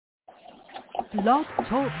Blog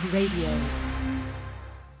Talk Radio.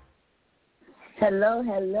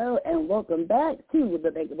 Hello, and welcome back to the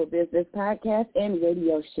Bankable Business Podcast and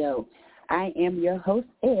Radio Show. I am your host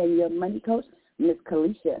and your money coach, Ms.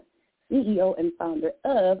 Kalisha, CEO and founder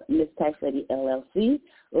of Ms. Tax Lady LLC,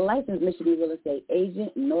 licensed Michigan real estate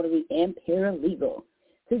agent, notary, and paralegal.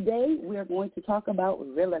 Today, we are going to talk about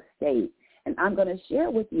real estate, and I'm going to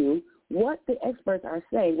share with you what the experts are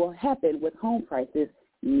saying will happen with home prices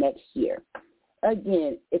next year.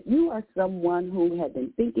 Again, if you are someone who has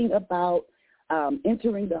been thinking about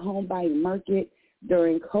entering the home buying market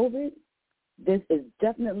during COVID, this is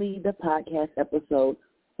definitely the podcast episode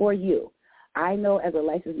for you. I know as a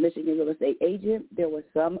licensed Michigan real estate agent, there were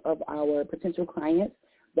some of our potential clients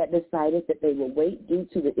that decided that they will wait due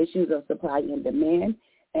to the issues of supply and demand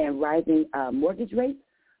and rising mortgage rates.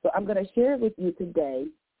 So I'm going to share with you today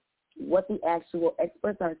what the actual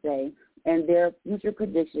experts are saying and their future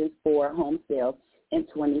predictions for home sales in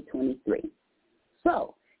 2023.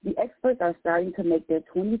 So the experts are starting to make their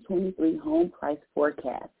 2023 home price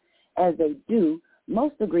forecast. As they do,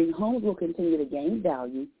 most agree homes will continue to gain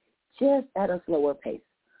value just at a slower pace.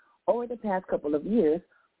 Over the past couple of years,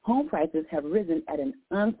 home prices have risen at an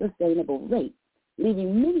unsustainable rate,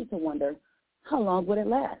 leaving many to wonder, how long would it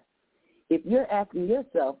last? If you're asking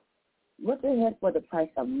yourself, what's ahead for the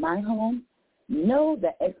price of my home? Know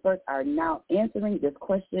that experts are now answering this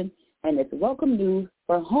question, and it's welcome news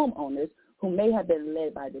for homeowners who may have been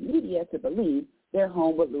led by the media to believe their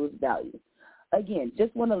home would lose value. Again,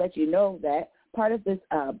 just want to let you know that part of this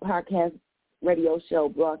podcast radio show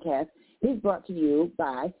broadcast is brought to you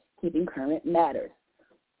by Keeping Current Matters.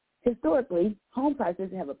 Historically, home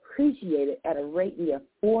prices have appreciated at a rate near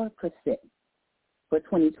 4%. For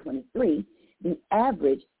 2023, the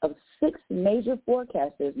average of 6 major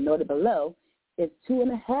forecasters noted below is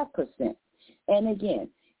 2.5%. And again,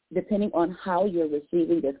 depending on how you're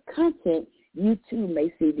receiving this content, you too may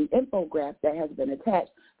see the infographic that has been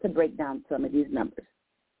attached to break down some of these numbers.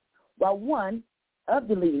 While one of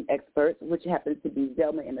the leading experts, which happens to be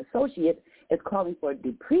Zelman and Associates, is calling for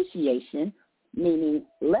depreciation, meaning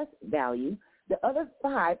less value, the other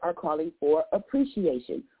 5 are calling for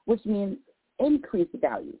appreciation, which means increased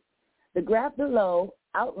value. The graph below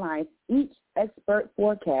outlines each expert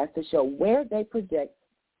forecast to show where they project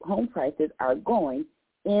home prices are going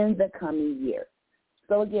in the coming year.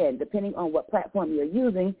 So again, depending on what platform you're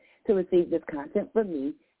using to receive this content from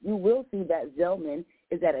me, you will see that Zelman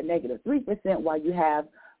is at a negative 3%, while you have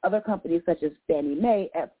other companies such as Fannie Mae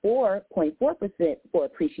at 4.4% for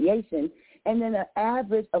appreciation, and then an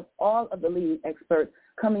average of all of the leading experts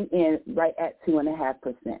coming in right at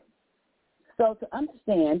 2.5%. So to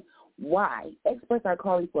understand why experts are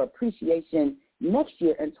calling for appreciation next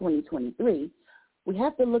year in 2023, we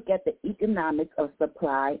have to look at the economics of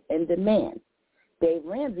supply and demand. Dave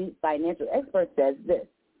Ramsey, financial expert, says this: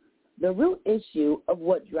 the root issue of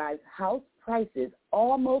what drives house prices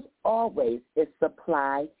almost always is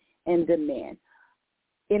supply and demand,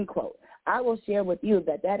 end quote. I will share with you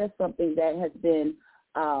that is something that has been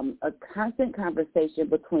a constant conversation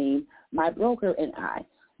between my broker and I.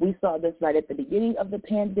 We saw this right at the beginning of the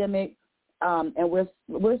pandemic, and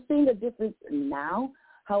we're seeing a difference now.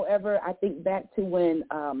 However, I think back to when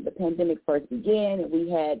the pandemic first began and we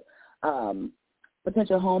had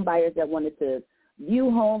potential home buyers that wanted to view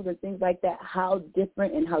homes and things like that, how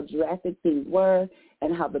different and how drastic things were,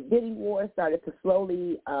 and how the bidding war started to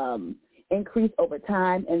slowly increase over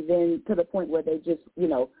time, and then to the point where they just,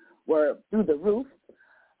 were through the roof.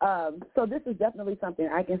 So this is definitely something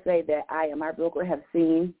I can say that I and my broker have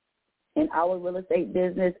seen in our real estate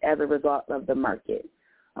business as a result of the market.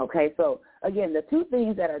 Okay, so again, the 2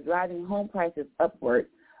 things that are driving home prices upward,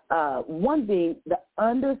 one being the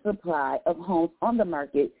undersupply of homes on the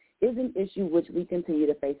market is an issue which we continue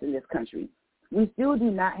to face in this country. We still do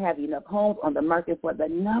not have enough homes on the market for the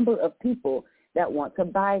number of people that want to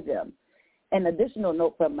buy them. An additional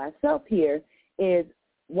note from myself here is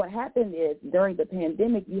what happened is during the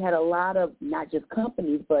pandemic, you had a lot of not just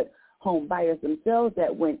companies, but home buyers themselves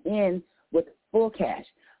that went in with full cash.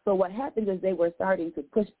 So what happened is they were starting to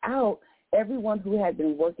push out everyone who had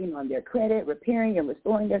been working on their credit, repairing and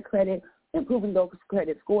restoring their credit, improving those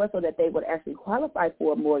credit scores so that they would actually qualify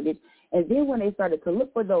for a mortgage. And then when they started to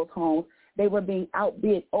look for those homes, they were being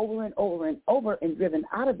outbid over and over and over and driven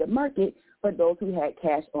out of the market for those who had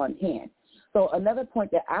cash on hand. So another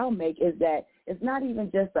point that I'll make is that it's not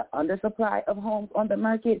even just the undersupply of homes on the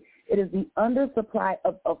market, it is the undersupply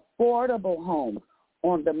of affordable homes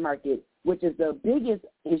on the market, which is the biggest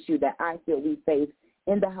issue that I feel we face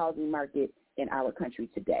in the housing market in our country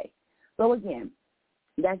today. So again,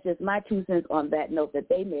 that's just my 2 cents on that note that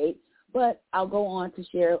they made. But I'll go on to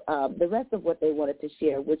share the rest of what they wanted to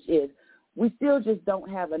share, which is we still just don't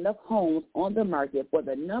have enough homes on the market for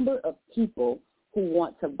the number of people who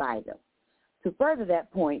want to buy them. To further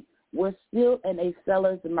that point, we're still in a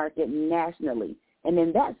seller's market nationally. And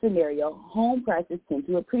in that scenario, home prices tend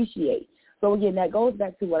to appreciate. So, again, that goes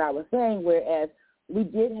back to what I was saying, whereas we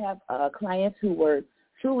did have clients who were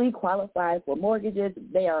truly qualified for mortgages.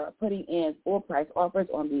 They are putting in full-price offers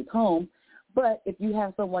on these homes. But if you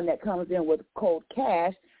have someone that comes in with cold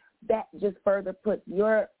cash, that just further puts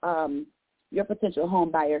your potential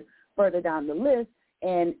home buyer further down the list,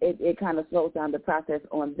 and it kind of slows down the process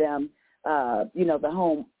on them, the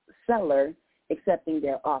home seller accepting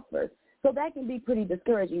their offers. So that can be pretty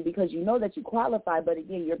discouraging because you know that you qualify, but,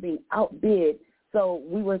 again, you're being outbid. So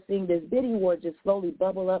we were seeing this bidding war just slowly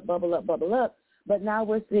bubble up, but now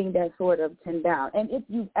we're seeing that sort of tend down. And if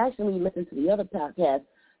you've actually listened to the other podcast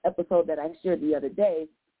episode that I shared the other day,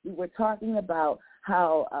 we were talking about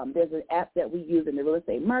how there's an app that we use in the real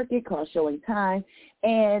estate market called Showing Time,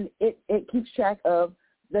 and it keeps track of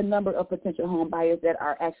the number of potential home buyers that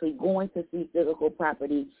are actually going to see physical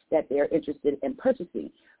property that they're interested in purchasing.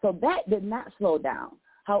 So that did not slow down.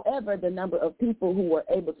 However, the number of people who were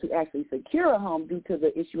able to actually secure a home due to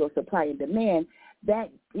the issue of supply and demand, that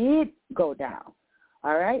did go down.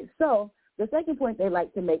 All right? So the second point they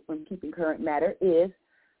like to make from Keeping Current Matter is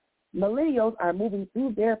millennials are moving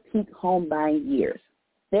through their peak home buying years.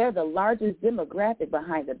 They're the largest demographic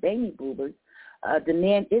behind the baby boomers.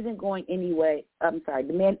 Demand isn't going away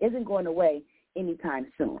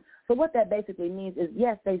anytime soon. So what that basically means is,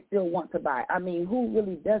 yes, they still want to buy. I mean, who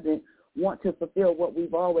really doesn't want to fulfill what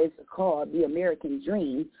we've always called the American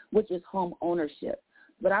dream, which is home ownership?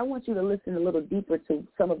 But I want you to listen a little deeper to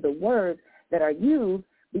some of the words that are used,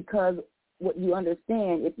 because what you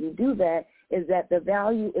understand if you do that is that the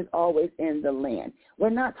value is always in the land. We're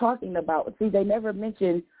not talking about, they never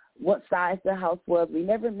mentioned what size the house was. We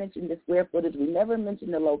never mentioned the square footage. We never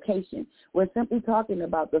mentioned the location. We're simply talking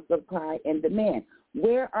about the supply and demand.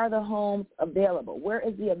 Where are the homes available? Where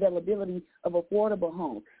is the availability of affordable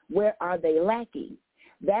homes? Where are they lacking?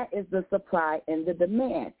 That is the supply and the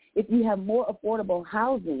demand. If you have more affordable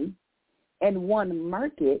housing in one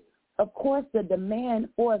market, of course the demand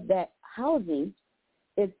for that housing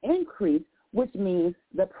is increased, which means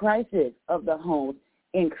the prices of the homes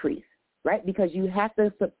increase, right? Because you have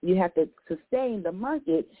to sustain the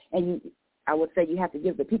market, and I would say you have to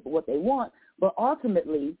give the people what they want, but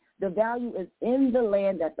ultimately the value is in the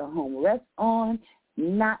land that the home rests on,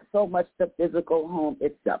 not so much the physical home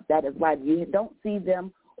itself. That is why you don't see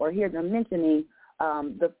them or hear them mentioning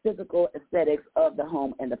the physical aesthetics of the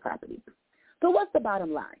home and the property. So what's the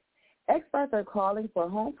bottom line? Experts are calling for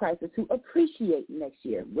home prices to appreciate next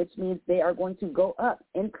year, which means they are going to go up,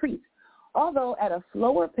 increase, although at a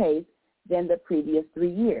slower pace than the previous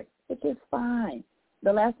 3 years, which is fine.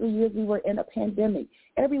 The last 3 years we were in a pandemic.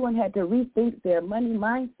 Everyone had to rethink their money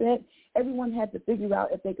mindset. Everyone had to figure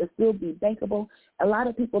out if they could still be bankable. A lot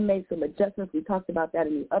of people made some adjustments. We talked about that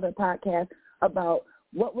in the other podcast about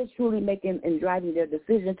what was truly making and driving their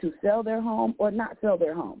decision to sell their home or not sell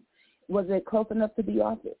their home. Was it close enough to the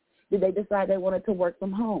office? Did they decide they wanted to work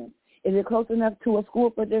from home? Is it close enough to a school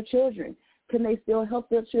for their children? Can they still help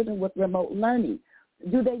their children with remote learning?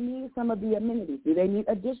 Do they need some of the amenities? Do they need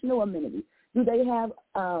additional amenities? Do they have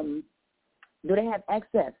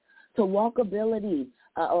access to walkability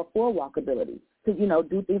or for walkability? To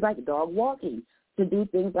do things like dog walking, to do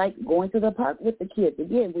things like going to the park with the kids.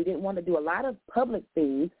 Again, we didn't want to do a lot of public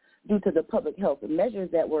things due to the public health measures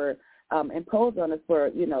that were imposed on us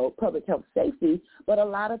for public health safety. But a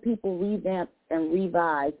lot of people revamped and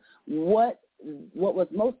revised what was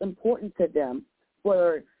most important to them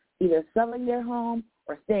for either selling their home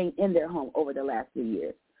or staying in their home over the last few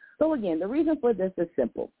years. So again, the reason for this is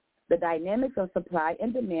simple. The dynamics of supply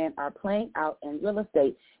and demand are playing out in real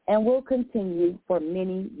estate and will continue for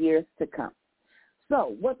many years to come.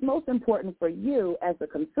 So what's most important for you as a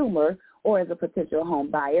consumer or as a potential home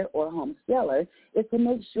buyer or home seller is to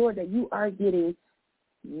make sure that you are getting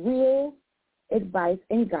real advice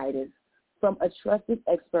and guidance from a trusted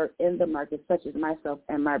expert in the market, such as myself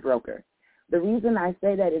and my broker. The reason I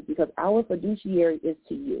say that is because our fiduciary is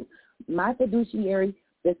to you. My fiduciary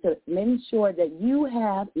is to make sure that you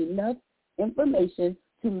have enough information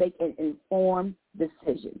to make an informed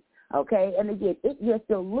decision, okay? And again, if you're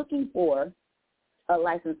still looking for a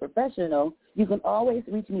licensed professional, you can always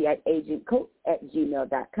reach me at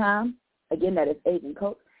agentcoach@gmail.com. Again, that is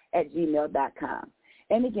agentcoach@gmail.com.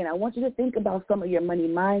 And again, I want you to think about some of your money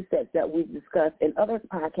mindsets that we've discussed in other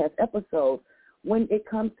podcast episodes when it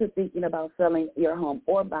comes to thinking about selling your home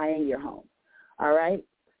or buying your home, all right?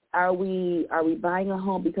 Are we buying a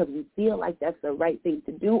home because we feel like that's the right thing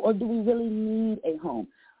to do, or do we really need a home?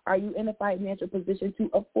 Are you in a financial position to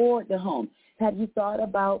afford the home? Have you thought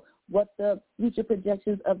about what the future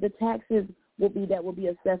projections of the taxes will be that will be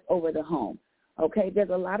assessed over the home? Okay, there's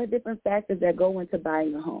a lot of different factors that go into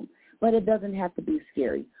buying a home, but it doesn't have to be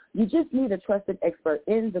scary. You just need a trusted expert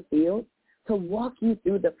in the field to walk you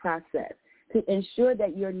through the process, to ensure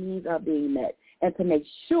that your needs are being met, and to make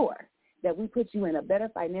sure that we put you in a better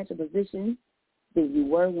financial position than you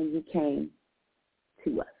were when you came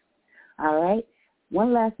to us. All right?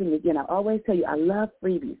 One last thing, again, I always tell you I love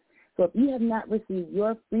freebies. So if you have not received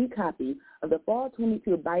your free copy of the Fall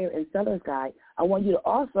 22 Buyer and Seller's Guide, I want you to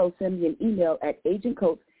also send me an email at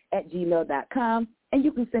agentcoach@gmail.com, and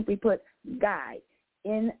you can simply put guide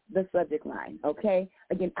in the subject line, okay?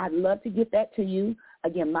 Again, I'd love to get that to you.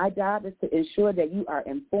 Again, my job is to ensure that you are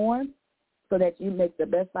informed so that you make the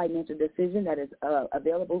best financial decision that is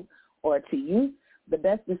available or to you, the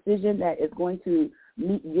best decision that is going to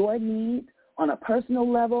meet your needs on a personal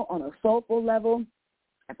level, on a soulful level,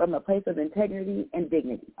 and from a place of integrity and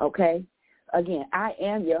dignity, okay? Again, I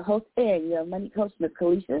am your host and your money coach, Ms.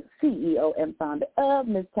 Kalisha, CEO and founder of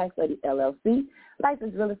Ms. Tax Lady LLC,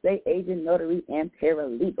 licensed real estate agent, notary, and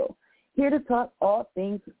paralegal. Here to talk all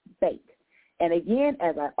things bank. And again,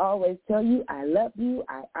 as I always tell you, I love you,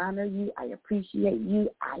 I honor you, I appreciate you,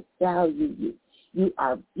 I value you. You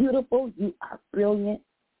are beautiful, you are brilliant,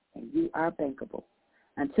 and you are bankable.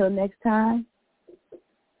 Until next time,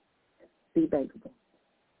 be bankable.